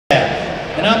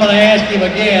And I'm going to ask him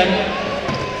again,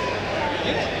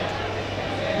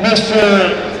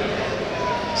 Mr.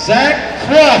 Zach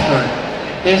Crawford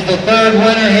is the third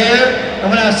winner here. And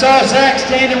when I saw Zach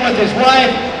standing with his wife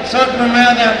circling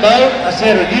around that boat, I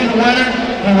said, "Are you the winner?"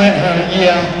 He went,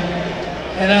 "Yeah."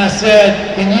 And I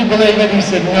said, "Can you believe it?" He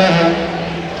said, "No."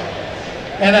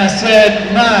 And I said,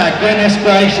 "My goodness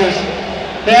gracious,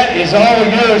 that is all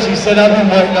yours." He said, "I've been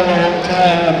waiting a long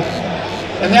time."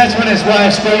 And that's when his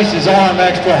wife squeezed his arm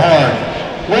extra hard.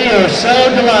 We are so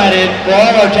delighted for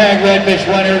all our Tag Redfish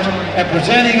winners, and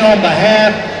presenting on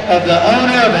behalf of the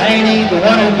owner of Haynie, the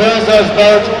one who builds those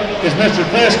boats, is Mr.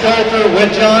 Chris Coastline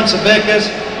with John Savickas.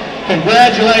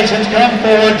 Congratulations, come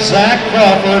forward, Zach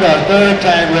Crawford, our third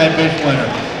Tag Redfish winner.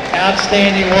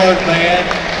 Outstanding work, man.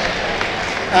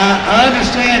 I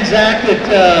understand, Zach, that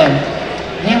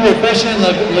you were fishing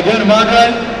Laguna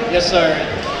Madre? Yes, sir.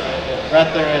 Right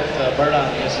there at Bird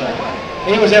Island, yes, sir.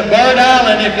 He was at Bird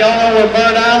Island, if y'all know where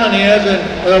Bird Island is,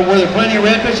 and were there plenty of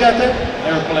redfish out there?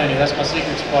 There were plenty. That's my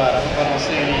secret spot. I hope I don't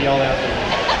see any of y'all out there.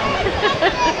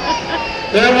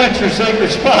 There went your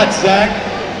secret spot, Zach.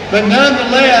 But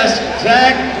nonetheless,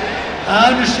 Zach,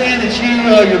 I understand that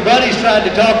your buddies tried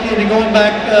to talk you into going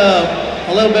back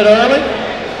a little bit early.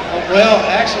 Well,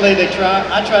 actually, I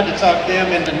tried to talk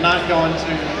them into not going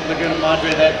to Laguna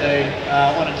Madre that day.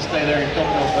 I wanted to stay there in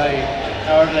Coconut Bay.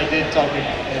 However, they did talk me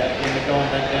into going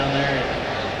back down there,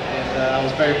 and I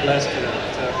was very blessed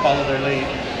to follow their lead.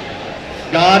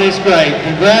 God is great.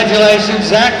 Congratulations,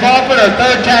 Zach Crawford, our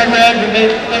third Tag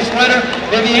Redfish winner.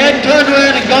 If he hadn't turned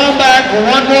around and gone back for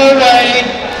one more wade,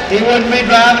 he wouldn't be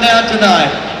driving out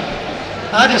tonight.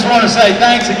 I just want to say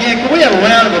thanks again. Can we have a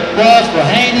round of applause for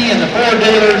Haynie and the 4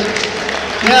 dealers?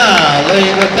 Golly,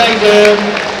 what they do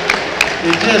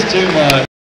is just too much.